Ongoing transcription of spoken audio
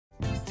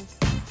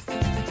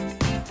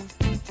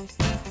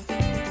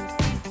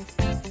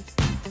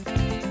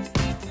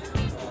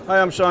Hi,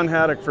 I'm Sean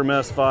Haddock from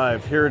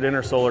S5 here at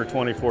Intersolar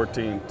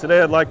 2014.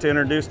 Today I'd like to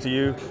introduce to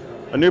you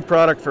a new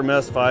product from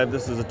S5.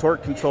 This is a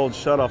torque-controlled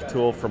shutoff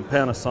tool from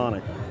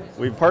Panasonic.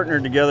 We've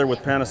partnered together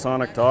with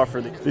Panasonic to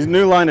offer these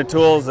new line of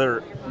tools.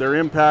 They're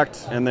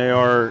impact and they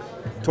are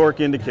torque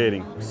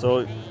indicating.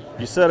 So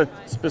you set a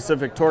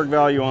specific torque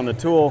value on the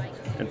tool,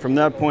 and from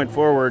that point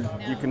forward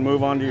you can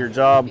move on to your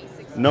job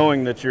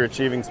knowing that you're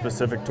achieving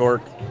specific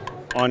torque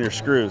on your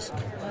screws.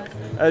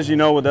 As you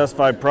know, with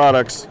S5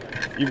 products,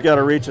 you've got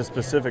to reach a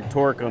specific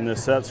torque on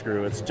this set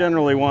screw. It's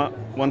generally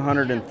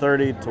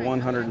 130 to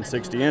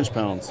 160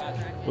 inch-pounds.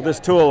 With this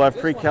tool, I've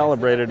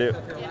pre-calibrated it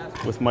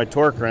with my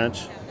torque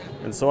wrench,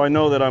 and so I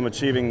know that I'm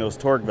achieving those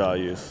torque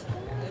values.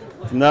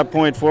 From that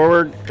point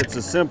forward, it's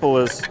as simple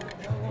as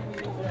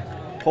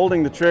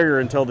holding the trigger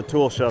until the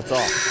tool shuts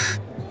off.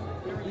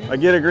 I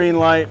get a green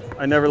light,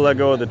 I never let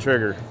go of the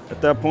trigger.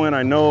 At that point,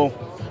 I know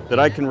that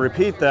I can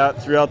repeat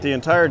that throughout the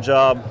entire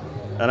job,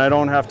 and I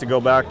don't have to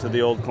go back to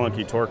the old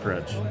clunky torque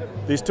wrench.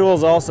 These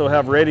tools also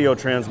have radio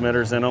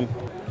transmitters in them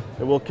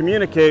that will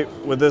communicate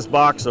with this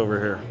box over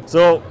here.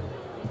 So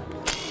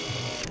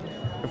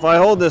if I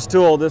hold this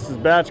tool, this is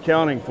batch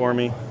counting for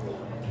me,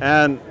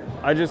 and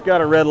I just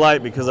got a red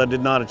light because I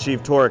did not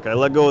achieve torque. I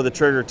let go of the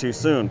trigger too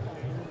soon.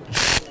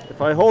 If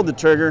I hold the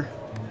trigger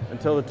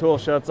until the tool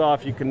shuts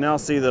off, you can now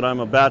see that I'm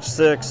a batch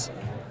 6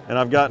 and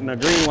I've gotten a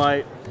green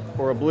light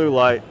or a blue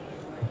light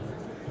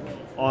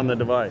on the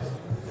device.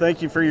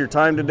 Thank you for your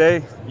time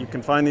today. You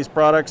can find these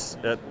products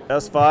at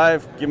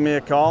S5. Give me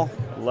a call.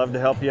 I'd love to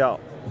help you out.